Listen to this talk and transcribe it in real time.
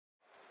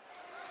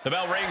The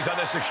bell rings on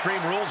this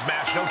Extreme Rules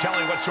match. No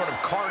telling what sort of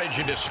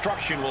carnage and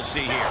destruction we'll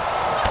see here.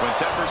 When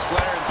tempers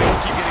flare and things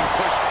keep getting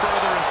pushed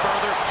further and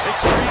further,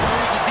 Extreme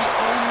Rules is the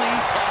only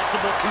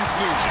possible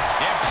conclusion.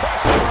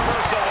 Impressive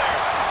reversal there.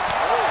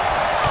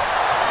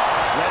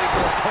 Letting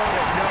her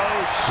opponent know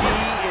she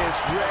is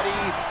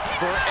ready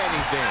for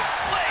anything.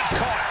 Legs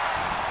caught.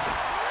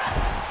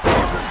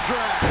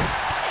 Overdrive.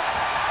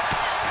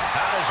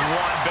 How does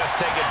one best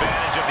take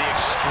advantage of the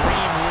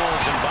Extreme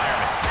Rules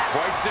environment?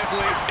 Quite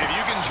simply, if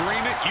you can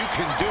dream it, you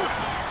can do it.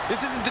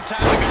 This isn't the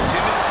time to be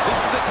timid. This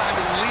is the time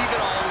to leave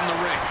it all in the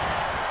ring.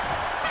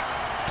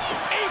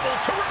 Able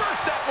to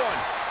reverse that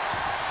one.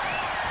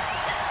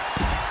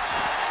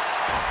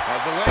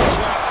 As the leg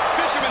trap,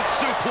 fisherman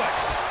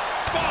suplex.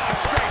 Oh,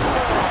 straight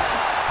forward.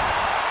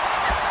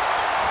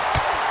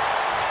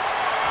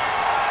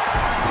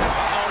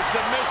 Uh-oh,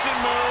 submission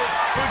move.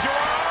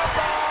 Fujiwara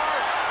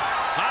bar.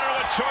 I don't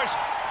know what choice.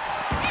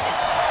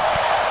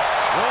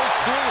 Rolls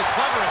through,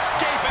 clever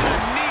escape, and a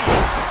knee.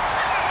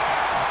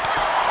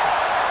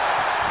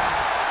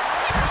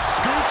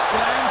 Scoop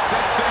slam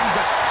sets things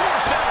up.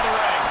 Forced out of the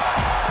ring.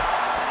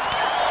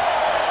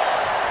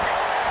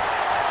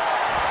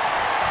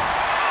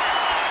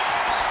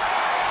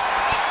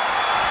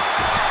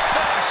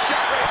 Oh,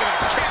 shot right to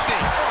the kidney.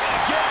 Oh, and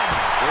again.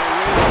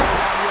 Really hold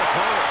on your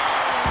opponent.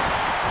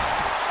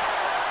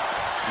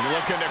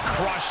 Looking to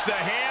crush the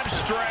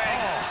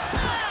hamstring.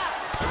 Oh.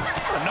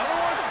 Another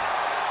one?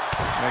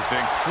 Makes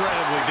it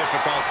incredibly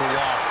difficult to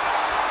walk.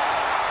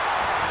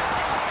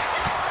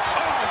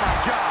 Oh, my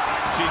God.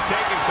 She's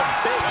taking some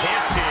big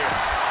hits here.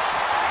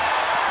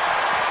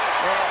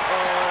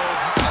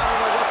 Uh-oh. I don't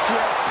know what she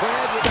has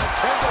planned with that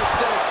kendo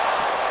stick.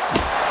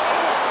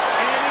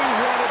 Any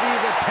one of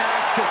these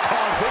attacks could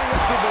cause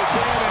irreparable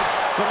damage,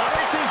 but I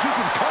don't think you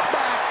can come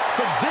back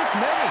from this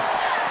many.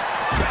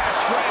 Back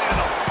straight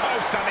into the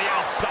post on the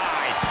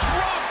outside.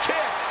 Drop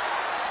kick.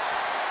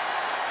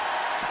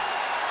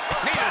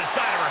 Knee to the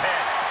side of her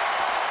head.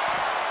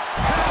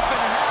 Half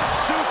and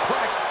half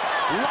suplex.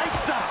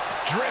 Lights up.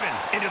 Driven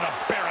into the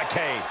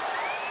barricade.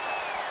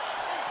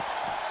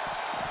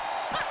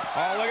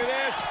 Oh, look at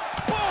this.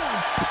 Boom!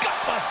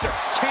 Gutbuster.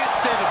 Can't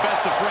stay the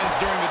best of friends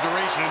during the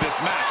duration of this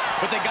match,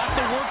 but they got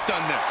the work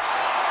done there.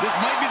 This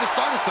might be the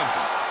start of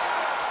something.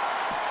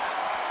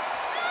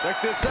 Check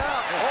this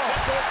out.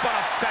 Simple but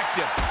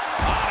effective.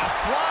 On a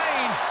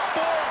flying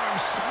forearm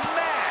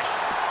smash.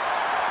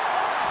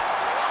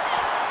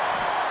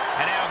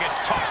 And now gets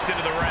tossed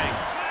into the ring.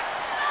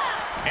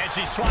 And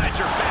she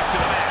slides her back to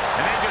the mat.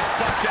 And then just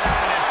busted out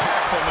an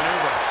impactful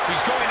maneuver.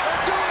 She's going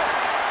up to it.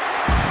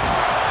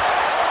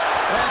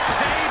 A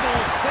table.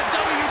 The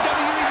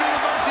WWE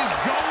Universe is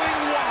going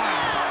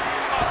wild.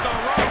 Off the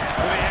rope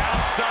to the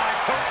outside.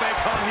 Tope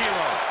con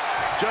hilo.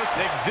 Just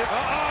exhibit.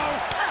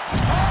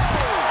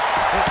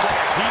 It's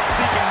like a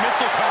heat-seeking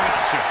missile coming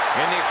at you.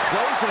 And the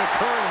explosion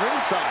occurring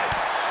ringside.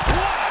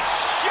 What a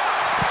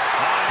shot.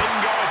 Didn't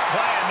go as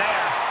planned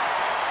there.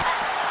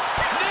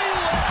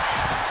 Knee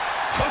left.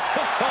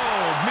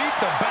 Oh, meet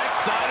the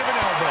backside of an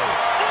elbow.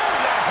 Ooh,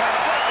 that hurt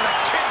right in the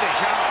kidney.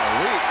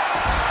 Golly.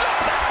 Saw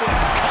that one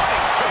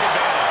coming. Took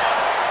advantage.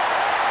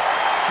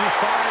 She's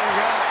firing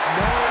up.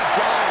 No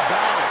doubt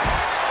about it.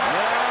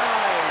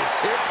 Nice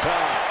hip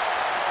toss.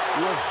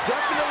 Was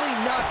definitely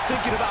not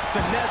thinking about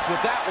finesse with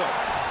that one.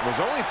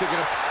 Was only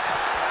thinking of...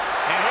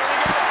 And here we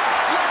go.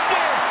 Locked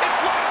in.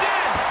 It's locked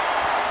in.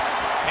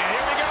 And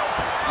here we go.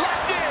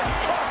 Locked in.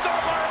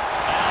 Crossover.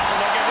 Oh,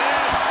 look at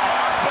this.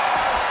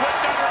 Armbar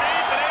slipped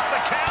underneath and able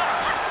to count.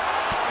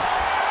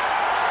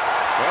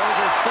 Those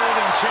are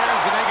folding chairs,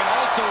 but they can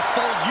also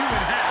fold you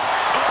in half.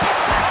 Oh,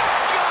 my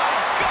God.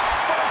 Got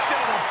forced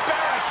into the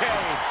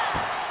barricade.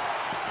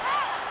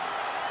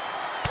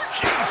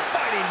 She's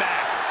fighting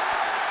back.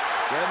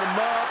 Get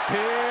him up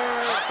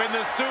here. Up in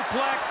the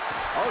suplex.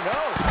 Oh,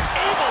 no.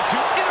 Able to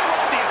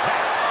interrupt the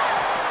attack.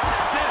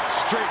 Sent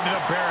straight into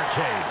the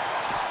barricade.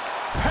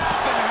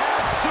 Half and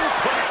half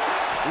suplex.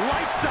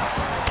 Lights up.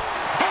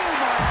 Oh,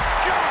 my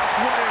gosh,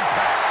 what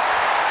impact.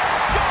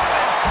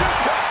 Giant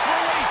suplex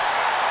released.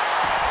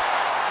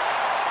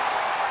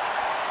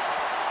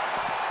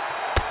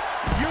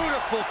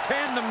 Beautiful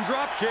tandem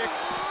drop kick.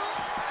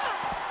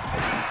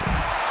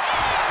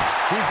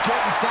 She's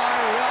getting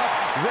fired up,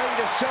 ready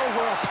to show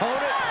her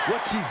opponent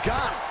what she's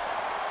got.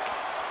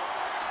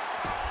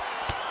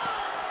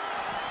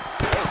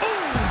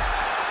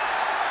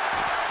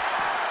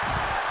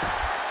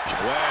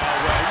 Well,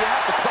 you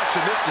have to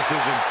question this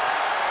decision.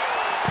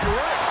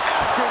 Right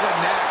after the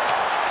neck.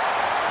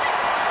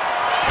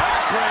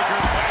 Backbreaker.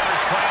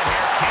 Whatever's plan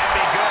here can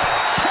be good.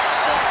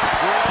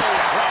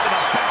 Brilliant. Right to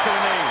the back of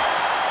the knee.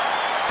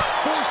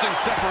 Forcing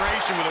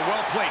separation with a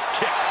well-placed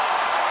kick.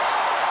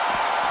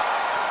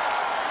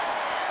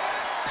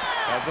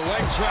 As the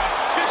leg trap,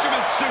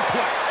 fisherman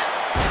suplex.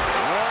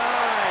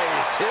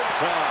 Nice hip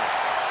toss.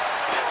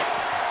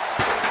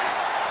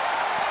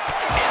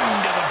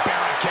 Into the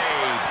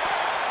barricade.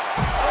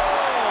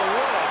 Oh,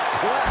 what a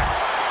plex.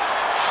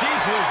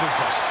 She's losing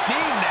some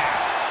steam now.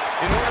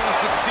 In order to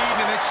succeed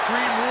in an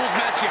Extreme Rules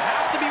match, you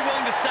have to be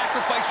willing to sacrifice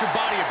sacrifice your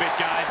body a bit,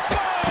 guys.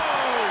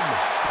 Boom!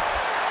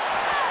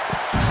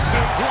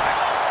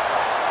 Suplex.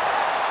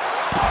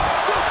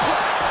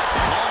 Suplex.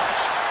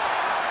 Launched.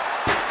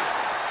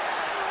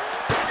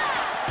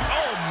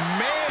 Oh,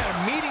 man,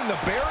 meeting the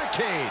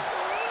barricade.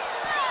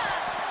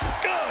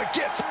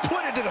 Gets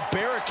put into the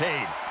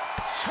barricade.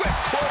 Swift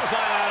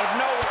clothesline out of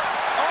nowhere.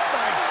 Oh,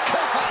 my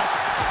gosh.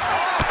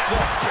 Off the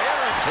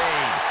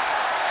barricade.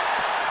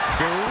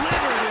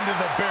 Delivered into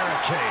the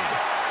barricade.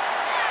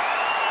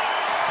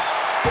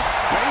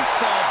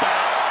 Baseball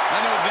bat. I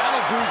know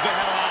that'll bruise the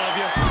hell out of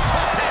you.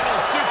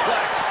 Handle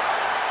suplex.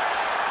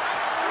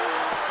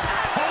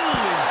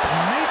 Holy,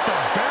 meet the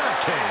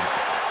barricade.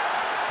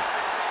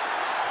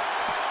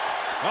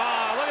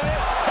 Look at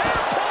this.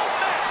 Hair-pull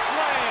neck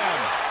slam.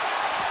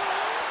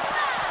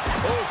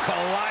 Oh,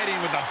 colliding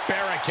with the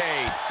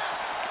barricade.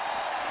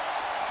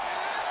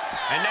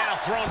 And now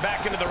thrown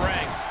back into the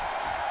ring.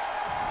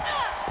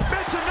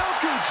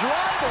 Michinoku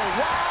driver,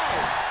 wow!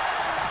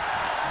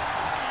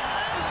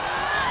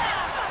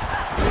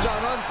 He's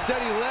on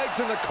unsteady legs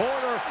in the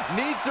corner,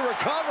 needs to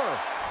recover.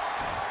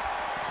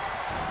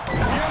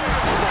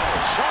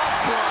 Chop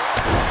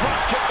block.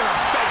 Drop kick to her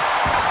face.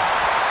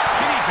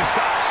 She needs to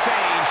stop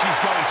saying she's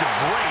going to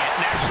bring it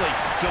and actually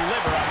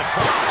deliver on the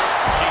promise.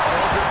 She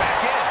throws her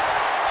back in.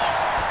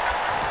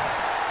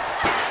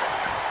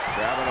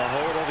 Grabbing a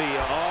hold of the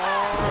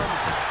arm.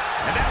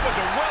 And that was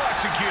a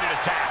well-executed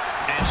attack.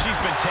 And she's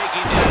been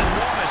taking an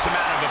enormous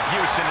amount of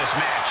abuse in this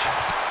match.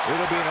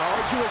 It'll be an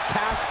arduous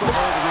task for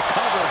her to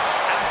recover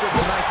after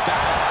tonight's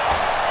battle.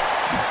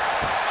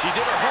 She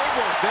did her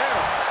homework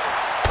there.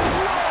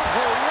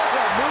 Whoa, what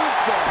a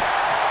moonsault.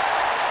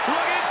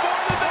 Looking for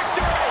the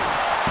victory.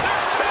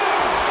 There's two.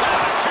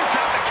 Two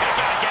count to kick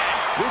out again.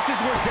 This is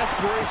where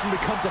desperation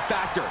becomes a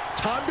factor.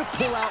 Time to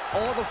pull out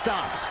all the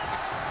stops.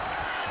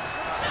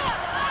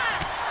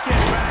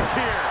 Get back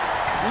here.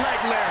 Leg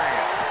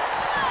lariat.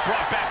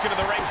 Brought back into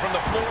the ring from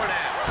the floor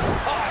now.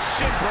 Oh,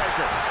 shin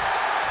breaker.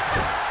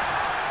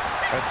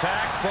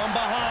 Attack from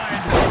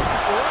behind.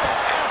 Right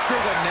after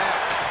the neck.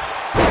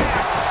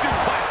 Back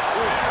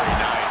suplex. Very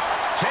nice.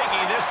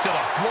 Taking this to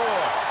the floor.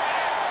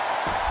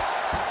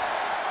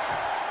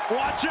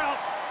 Watch out.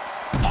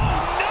 Oh,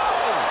 no!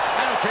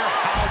 I don't care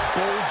how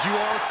bold you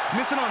are.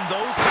 Missing on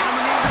those kind of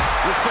maneuvers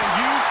will send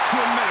you to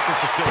a medical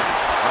facility.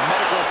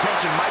 Medical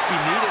attention might be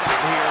needed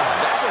out here.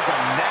 That was a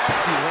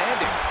nasty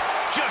landing.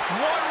 Just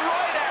one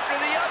right after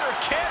the other.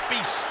 Can't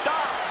be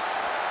stopped.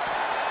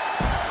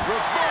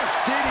 Reverse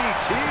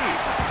DDT.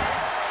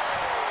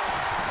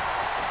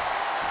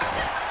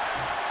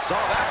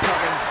 Saw that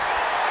coming.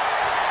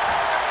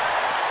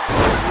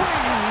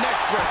 Swing neck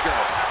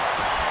breaker.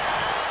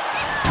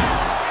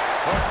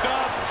 Hooked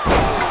up.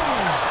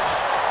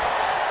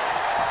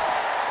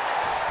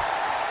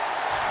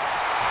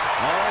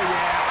 Oh,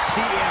 yeah.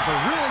 She is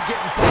really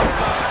getting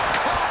fired up.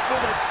 Caught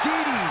with a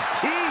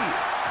DDT.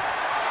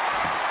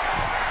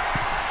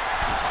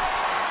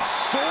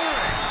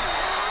 Soaring.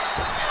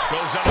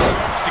 Goes under the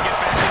ropes to get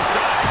back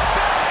inside.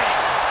 Bang!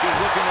 She's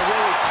looking to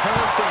really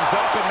turn things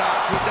up a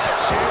notch with that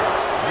chair.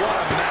 What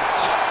a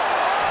match.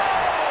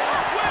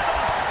 With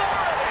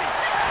authority.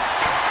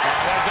 And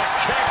there's a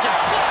kick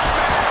and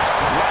blockers.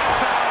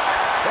 Lights out.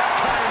 That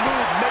kind of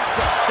move makes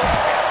us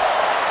stand.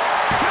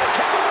 Two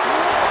count.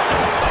 So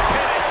they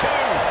pin at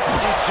two.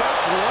 She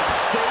just won't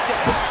stay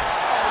down.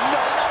 Oh,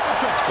 no, not with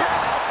the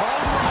back.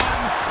 Home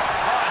run.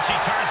 Oh, and she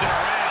turns it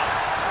around.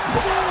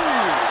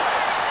 Ooh.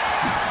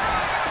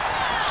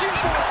 She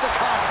wants the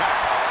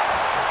contact.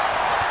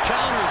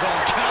 Counters on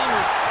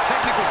counters.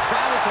 Technical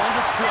prowess on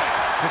display.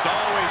 It's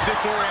always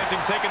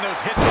disorienting taking those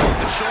hits off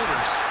the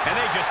shoulders. And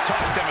they just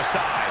toss them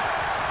aside.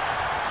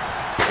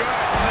 Good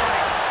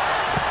night.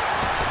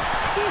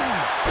 Ooh.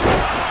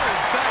 Oh,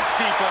 that's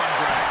deep on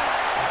drag.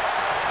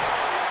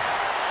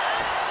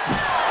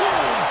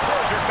 Boom!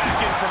 Throws her back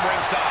in from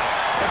ringside.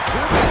 And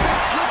proving a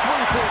bit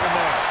slippery for them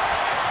there.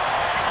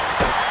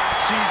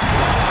 She's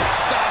got a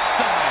stop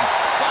sign.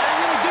 But I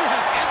really do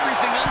have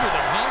everything under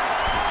there, huh?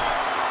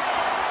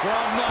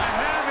 From the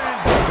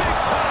heavens, big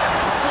time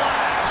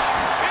splash.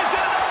 Is it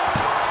enough?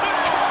 The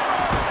cover!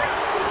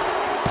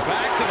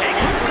 Back to the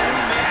locker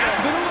room. They have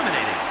been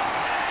eliminated.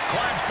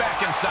 Climbs back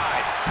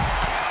inside.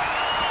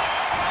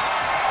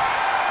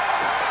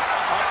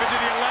 Up into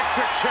the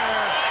electric chair.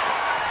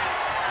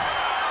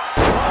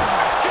 Oh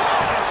my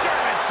God! The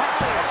German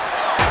suplex.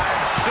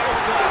 I'm so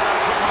glad I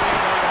put my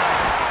name on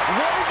that.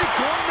 What is it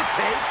going to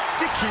take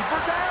to keep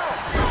her down?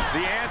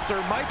 The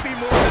answer might be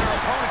more than her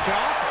opponent can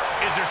offer.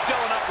 Is there still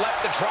enough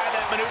left to try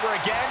that maneuver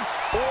again?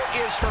 Or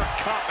is her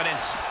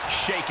confidence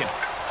shaken?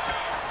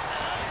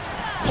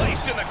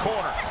 Placed in the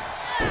corner.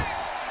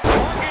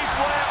 Monkey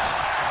flip.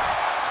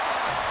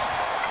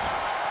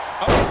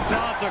 Up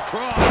toss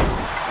across.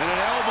 And an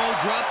elbow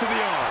drop to the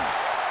arm.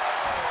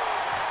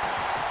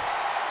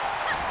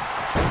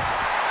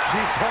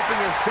 She's pumping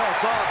herself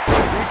up,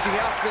 reaching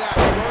out for that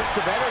burst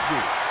of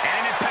energy.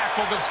 And an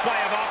impactful display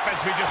of offense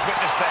we just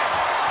witnessed there.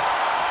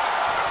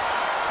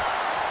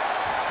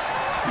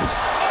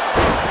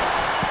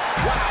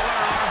 Wow, what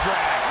an arm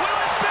drag. Will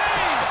it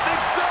be?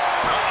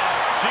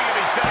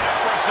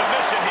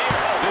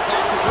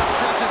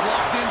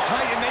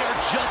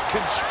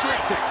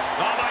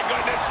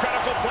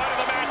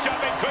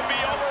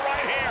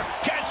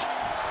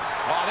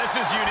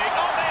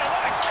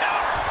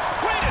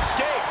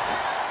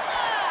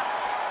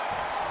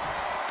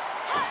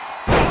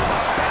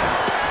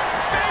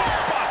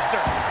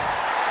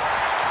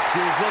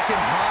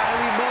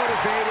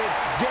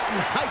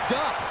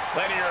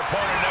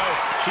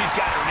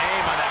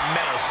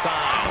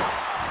 sign.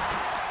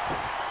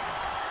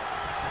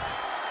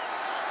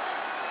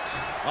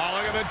 Oh,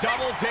 look at the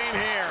double team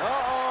here.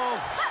 Uh-oh.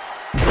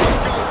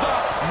 Goes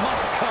up,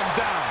 must come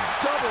down.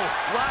 Double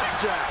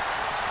flapjack.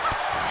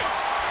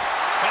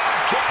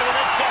 Kick to the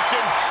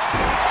midsection.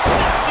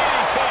 Snap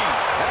DDT.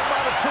 That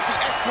might have put the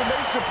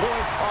exclamation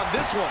point on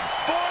this one.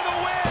 For the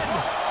win.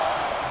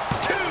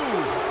 2.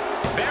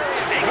 Very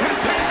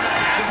aggressive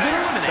action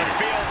there. The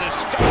field is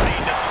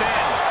starting to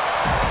thin.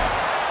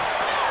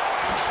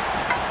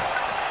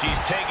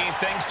 She's taking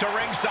things to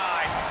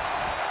ringside.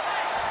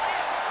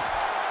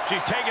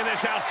 She's taking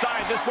this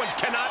outside. This one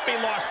cannot be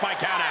lost by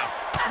countout.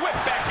 Whip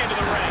back into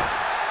the ring.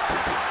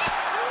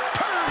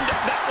 Turned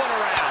that one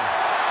around.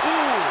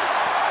 Ooh.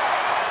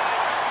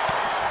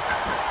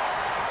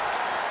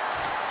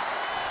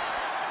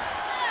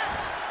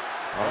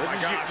 Oh,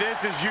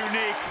 this is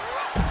unique.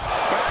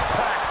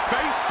 Backpack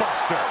face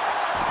buster.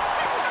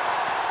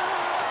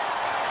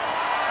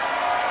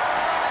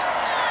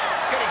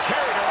 Getting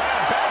carried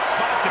around. Bad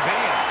spot to be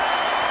in.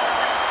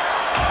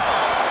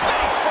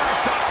 Face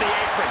first off the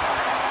apron.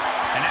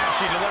 And now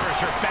she delivers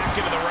her back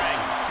into the ring.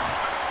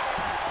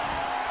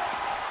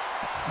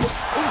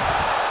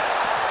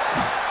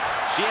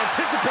 She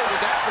anticipated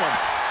that one.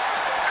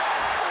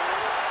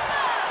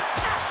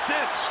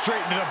 Sent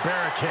straight into the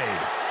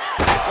barricade.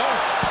 Oh,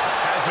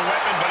 has a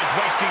weapon, but is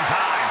wasting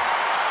time.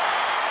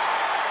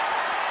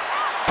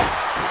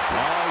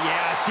 Oh,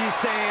 yeah, she's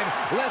saying,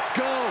 let's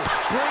go.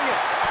 Bring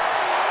it.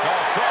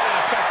 Oh, quite an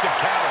effective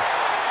counter.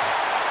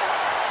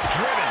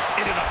 Driven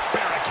into the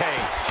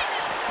barricade.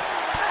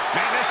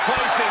 Man, this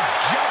place is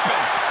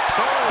jumping.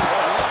 Oh,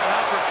 what an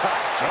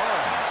uppercut.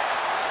 John.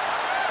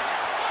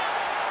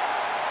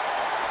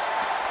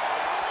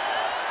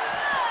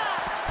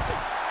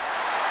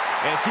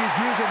 And she's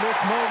using this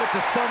moment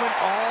to summon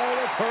all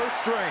of her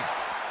strength.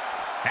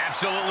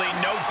 Absolutely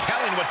no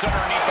telling what's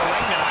underneath the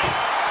ring tonight.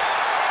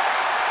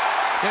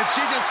 And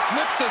she just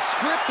flipped the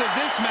script of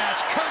this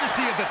match,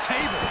 courtesy of the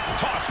table.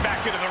 Tossed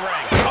back into the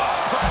ring.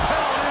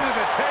 Propelled into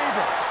the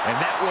table. And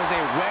that was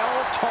a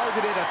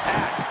well-targeted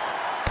attack.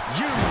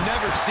 You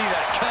never see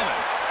that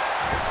coming.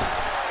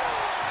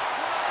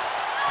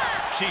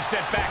 She's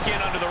sent back in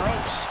under the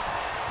ropes.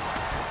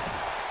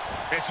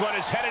 This one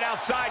is headed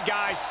outside,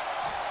 guys.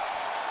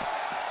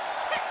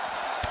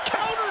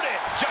 Countered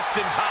it just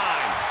in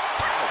time.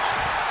 Ouch.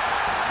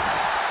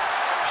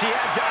 She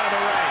heads out of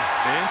the ring.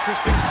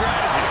 Interesting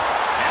strategy.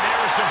 And there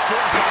was some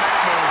force on that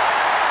move.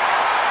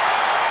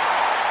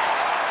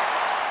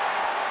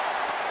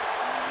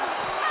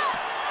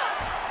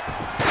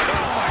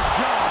 Oh, my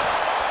God.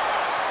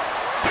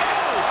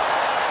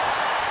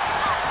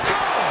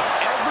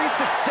 Every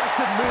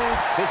successive move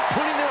is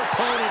putting their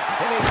opponent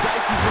in a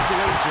dicey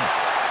situation.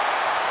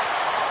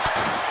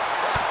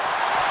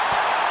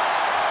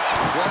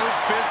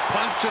 Closed fist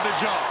punch to the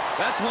jaw.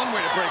 That's one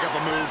way to break up a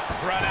move.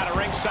 Run out of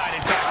ringside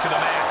and back to the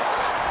mat.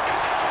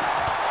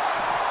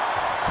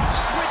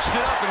 Switched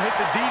it up and hit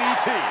the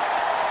DDT.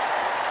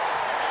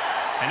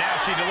 And now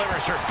she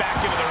delivers her back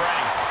into the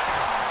ring.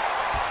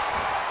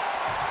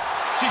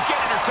 She's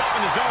getting herself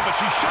in the zone, but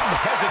she shouldn't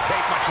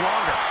hesitate much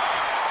longer.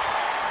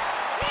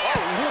 Oh,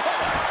 what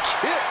a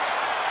kick.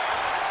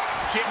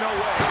 No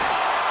way.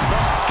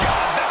 Oh,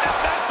 God,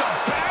 that's a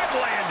bad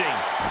landing.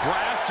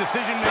 Brash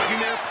decision-making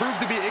there proved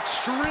to be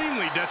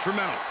extremely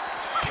detrimental.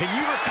 Can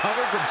you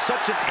recover from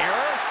such an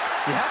error?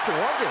 You have to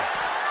wonder.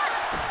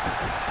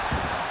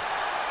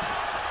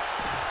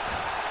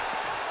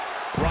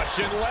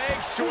 Russian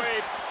leg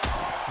sweep.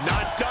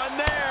 Not done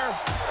there.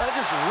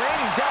 Just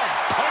raining down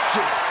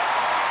punches.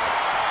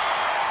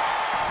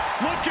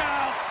 Look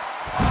out!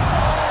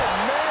 Oh,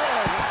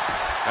 man.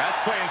 That's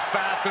playing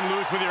fast and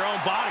loose with your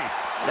own body.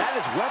 That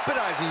is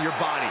weaponizing your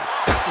body.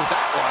 That's what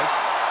that was.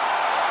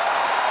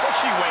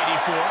 What's she waiting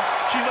for?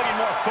 She's looking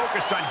more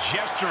focused on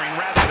gesturing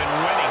rather than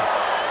winning.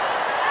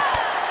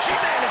 She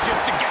manages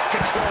to get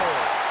control.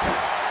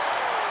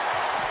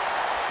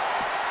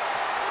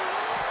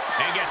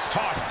 And gets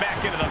tossed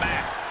back into the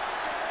mat.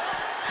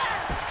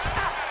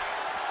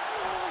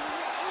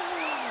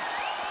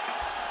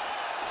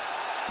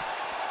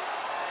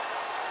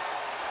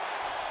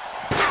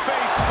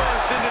 Face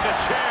first into the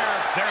chair.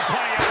 There are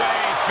plenty of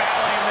ways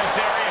battling in this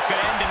area could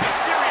end in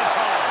serious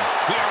harm.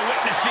 We are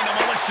witnessing a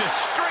malicious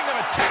string of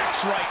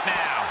attacks right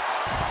now.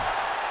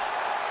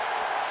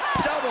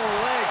 Double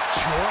leg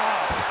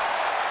drop.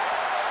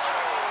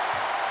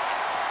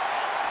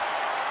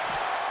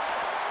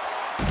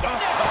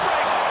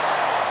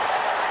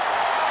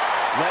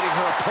 Letting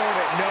her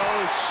opponent know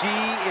she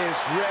is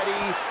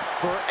ready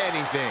for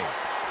anything.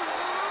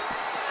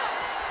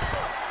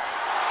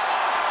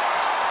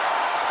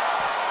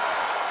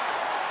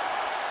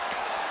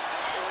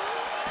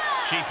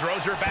 She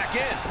throws her back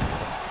in.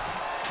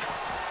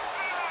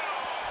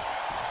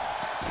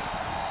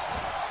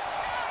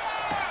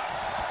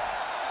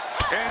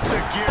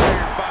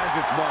 Enzuigiri finds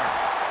its mark.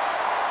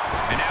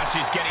 And now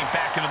she's getting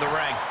back into the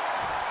ring.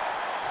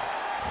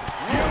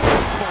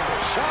 Beautiful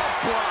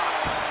chop block.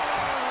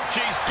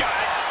 She's got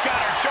it.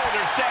 Got her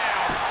shoulders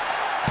down.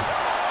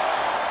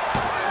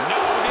 No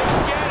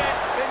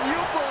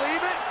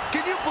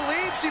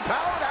she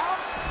powered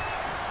out?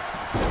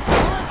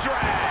 Arm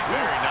drag.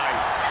 Very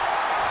nice.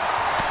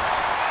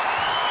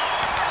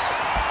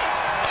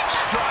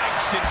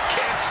 Strikes and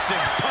kicks and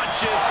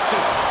punches.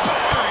 Just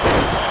battering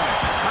the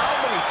opponent. How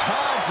many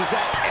times does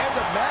that end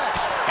a match?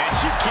 And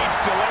she keeps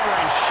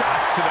delivering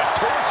shots to the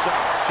torso.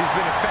 She's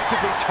been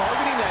effectively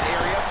targeting that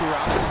area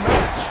throughout this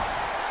match.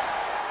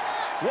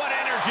 What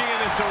energy in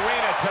this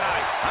arena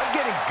tonight. I'm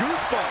getting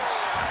goosebumps.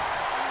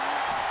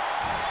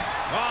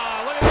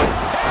 Oh, look at this.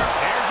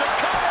 Here's a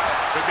cover.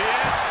 Could be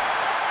it.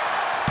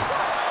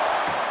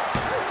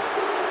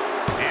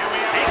 And we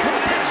have a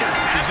elimination.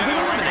 She's into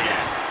the ring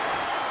again.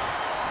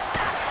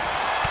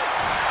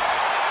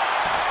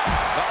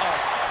 Uh-oh.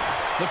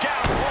 Look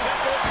out. That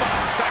was not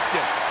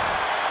effective.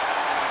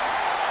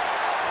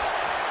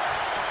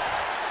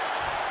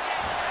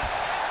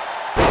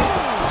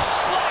 Oh,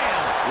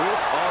 slam.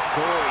 With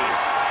authority.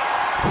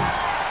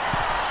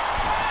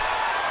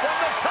 From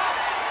the top.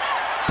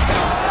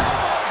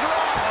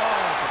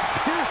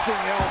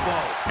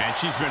 Elbow. And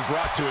she's been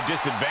brought to a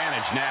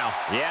disadvantage now.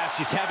 Yeah,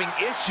 she's having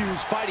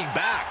issues fighting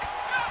back.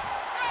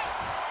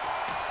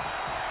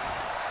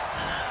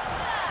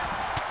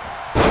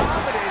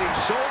 Dominating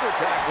shoulder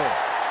tackle.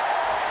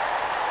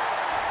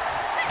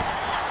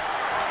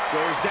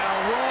 Goes down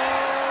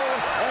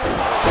low.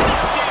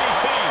 Snap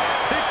DDT.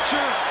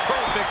 Picture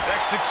perfect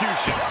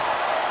execution.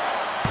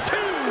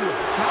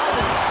 How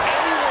does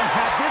anyone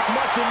have this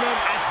much in them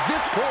at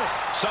this point?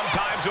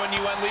 Sometimes when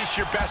you unleash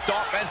your best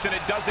offense and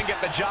it doesn't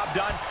get the job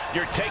done,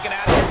 you're taken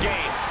out of your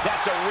game.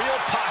 That's a real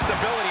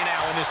possibility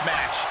now in this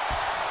match.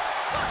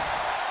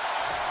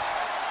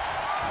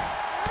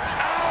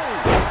 Ow!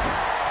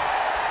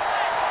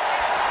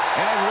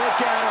 And look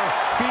at her,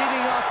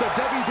 feeding off the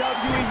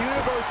WWE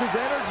Universe's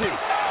energy.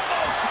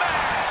 Elbow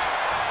smash!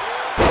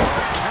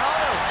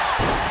 Counter.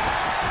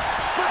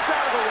 Slips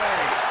out of the way.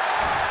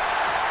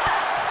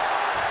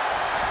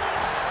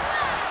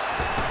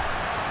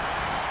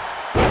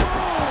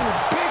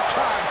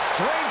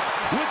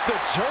 With the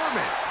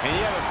German. And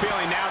you have a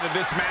feeling now that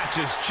this match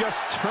has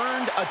just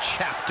turned a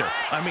chapter.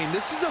 I mean,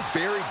 this is a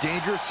very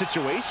dangerous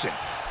situation.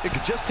 It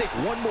could just take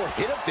one more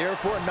hit up there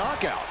for a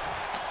knockout.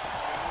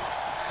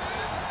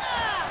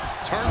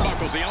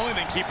 Turnbuckle's the only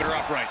thing keeping her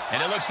upright. And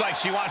it looks like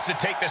she wants to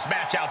take this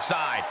match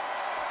outside.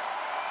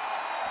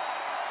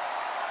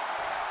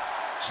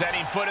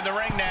 Setting foot in the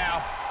ring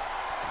now.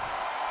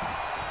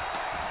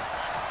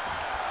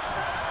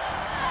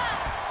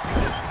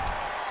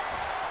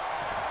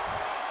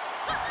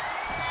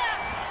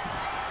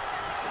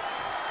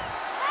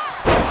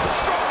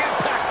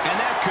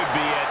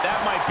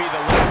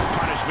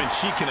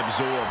 She can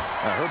absorb.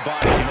 Her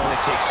body can only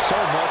take so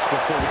much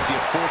before we see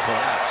a full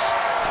collapse.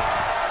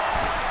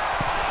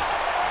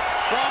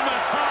 From the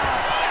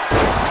top,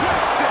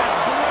 Twisted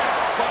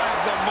Bliss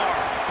finds the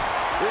mark.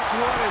 This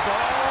one is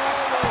all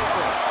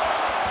over.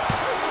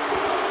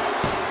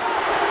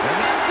 And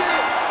that's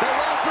it. That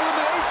last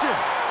elimination.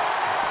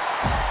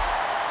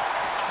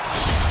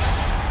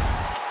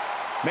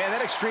 Man,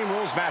 that Extreme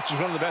Rules match is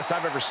one of the best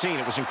I've ever seen.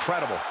 It was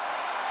incredible.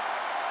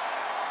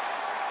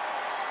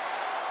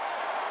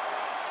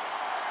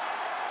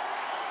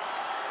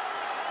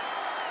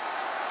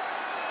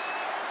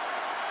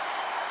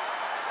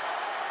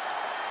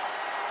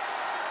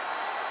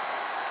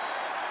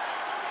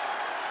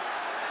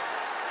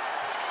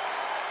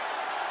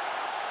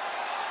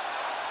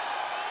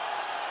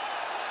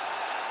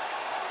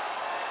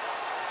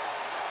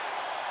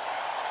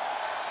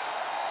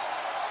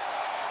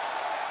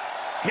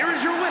 Here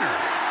is your winner,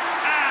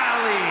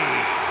 Ali.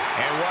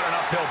 And what an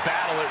uphill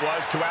battle it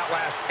was to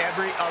outlast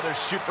every other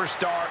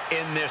superstar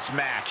in this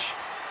match.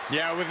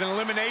 Yeah, with an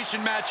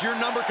elimination match, your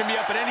number can be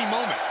up at any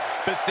moment.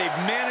 But they've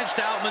managed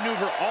to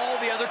outmaneuver all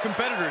the other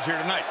competitors here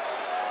tonight.